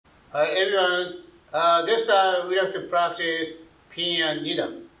Everyone, this time we have to practice Pinan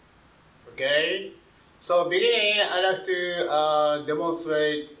Nidan. Okay? So beginning, I like to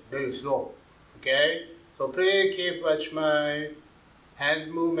demonstrate very slow. Okay? So please keep watch my hands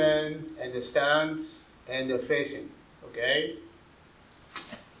movement and the stance and the facing. Okay?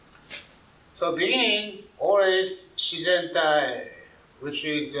 So beginning, always shizentai, which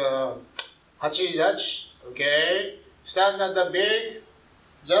is hachi dachi. Okay? Stand at the big,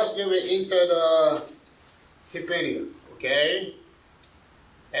 just leave it inside the hip area. Okay?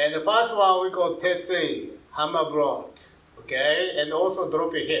 And the first one we call tetsui, hammer block. Okay? And also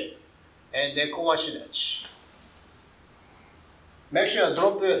drop your hip. And then kowashi. Make sure you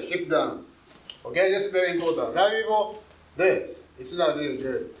drop your hip down. Okay? This is very important. Now you go this. It's not really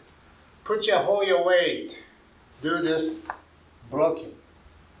good. Put your whole your weight. Do this blocking.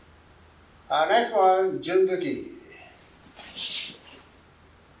 Next one, junduki.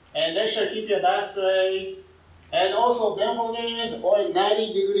 And make sure you keep your back straight. And also bend your knees or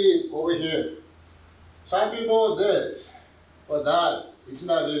 90 degrees over here. Some people do this, but that it's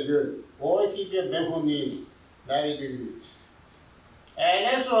not really good. Always keep your bend your knees 90 degrees. And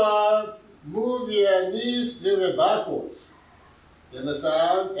next one, move your knees a little bit backwards. You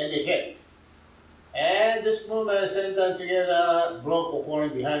understand? And the hip. And this movement, same time together, block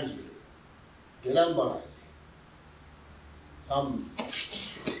opponent behind you. Get up behind.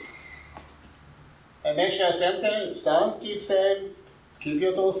 And make sure same thing, stance keep same, keep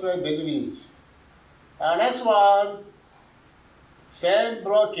your toes straight, bend your knees. Next one, same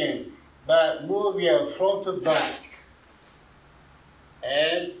blocking, but move your front to back.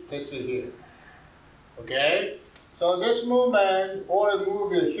 And take it here. Okay? So this movement, always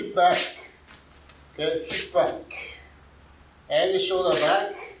move your hip back. Okay, hip back. And the shoulder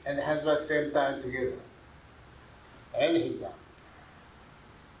back, and the hands back same time together. And hip down.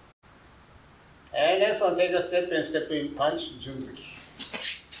 And next one, take a step in punch, junzuki.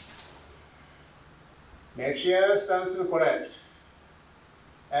 Make sure stance is correct.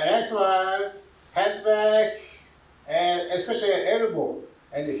 And next one, hands back, and especially elbow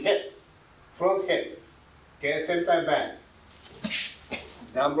and the hip, front hip. Okay, same time back.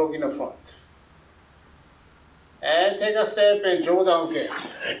 Down block in the front. And take a step and draw down kick.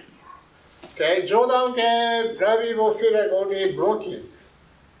 Okay, draw down kick, gravity will feel like only blocking.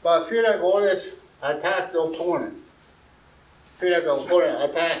 But feel like always attack the opponent. Feel like the opponent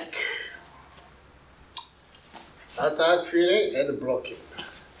attack. Attack, feeling, and blocking.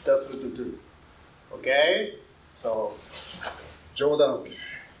 That's what to do. Okay? So, draw down.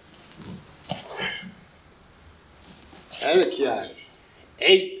 And kiai.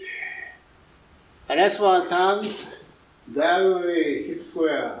 8. And next one, turn diagonally, hip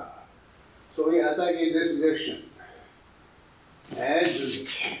square. So we attack in this direction. And do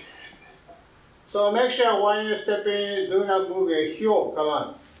it. So make sure when you step in, do not move your heel, come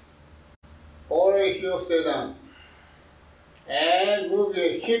on. Always heel stay down. And move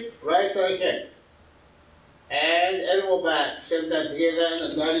your hip, right side hip. And elbow back, same time together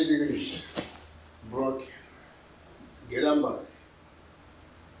and 90 degrees. Block. Get on by.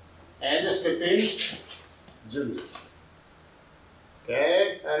 And step in, junzuki.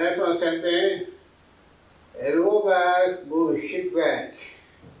 Okay, and next one, same thing. Elbow back, move hip back.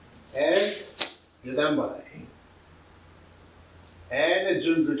 And Yudambai. And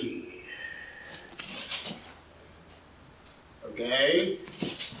junzuki. Okay.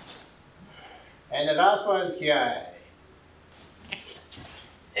 And the last one, kiai.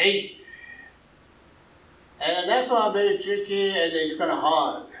 8. And the next one very tricky and it's kind of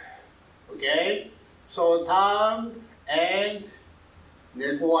hard. Okay. So turn and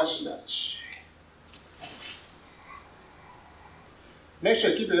nekowashi dachi. Make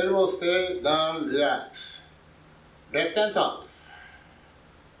sure keep your elbows stay down, relax. Left hand up.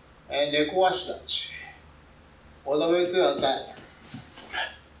 And nekowashi dachi. All the way to attack.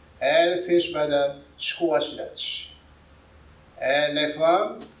 And finish by the chikowashi dachi. And next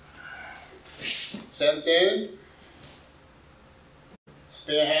one. Same thing.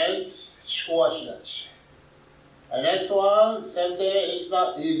 Spare hands, chikowashi dachi. And next one, same thing, it's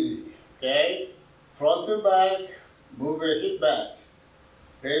not easy. Okay? Front to back, move your hip back.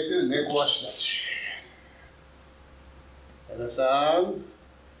 Ready to nekowashi dachi. Understand?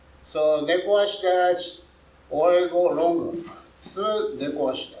 So nekowashi dachi, always go longer. Through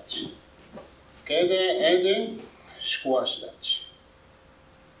nekowashi dachi. Okay, then ending chikowashi dachi.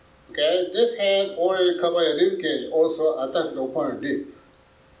 Okay, this hand already cover your rib cage, also attack the opponent rib.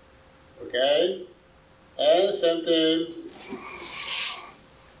 Okay, and same thing,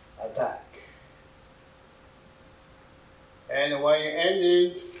 attack. And when you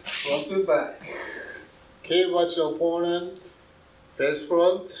ending, front to back. Keep watch the opponent, face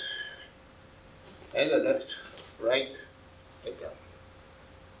front, and the left, right, right down.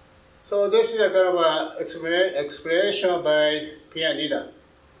 So this is a kind of a explanation by Pinan Nidan.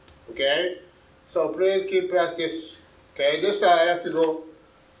 Okay? So please keep practice. Okay, this time I have to go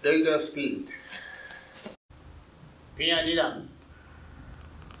laser speed. Pinan Nidan.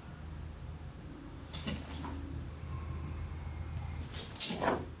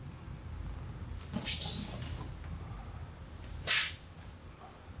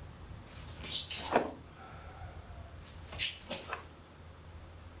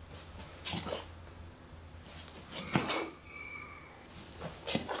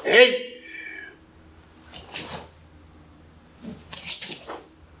 Hey!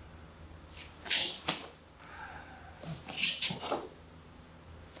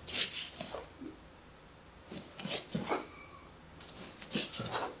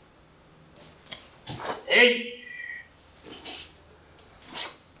 Hey!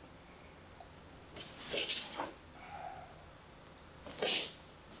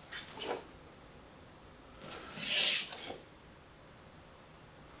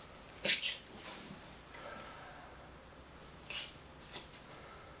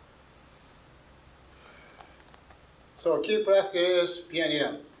 So keep practice, Pinan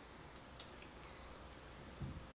Nidan.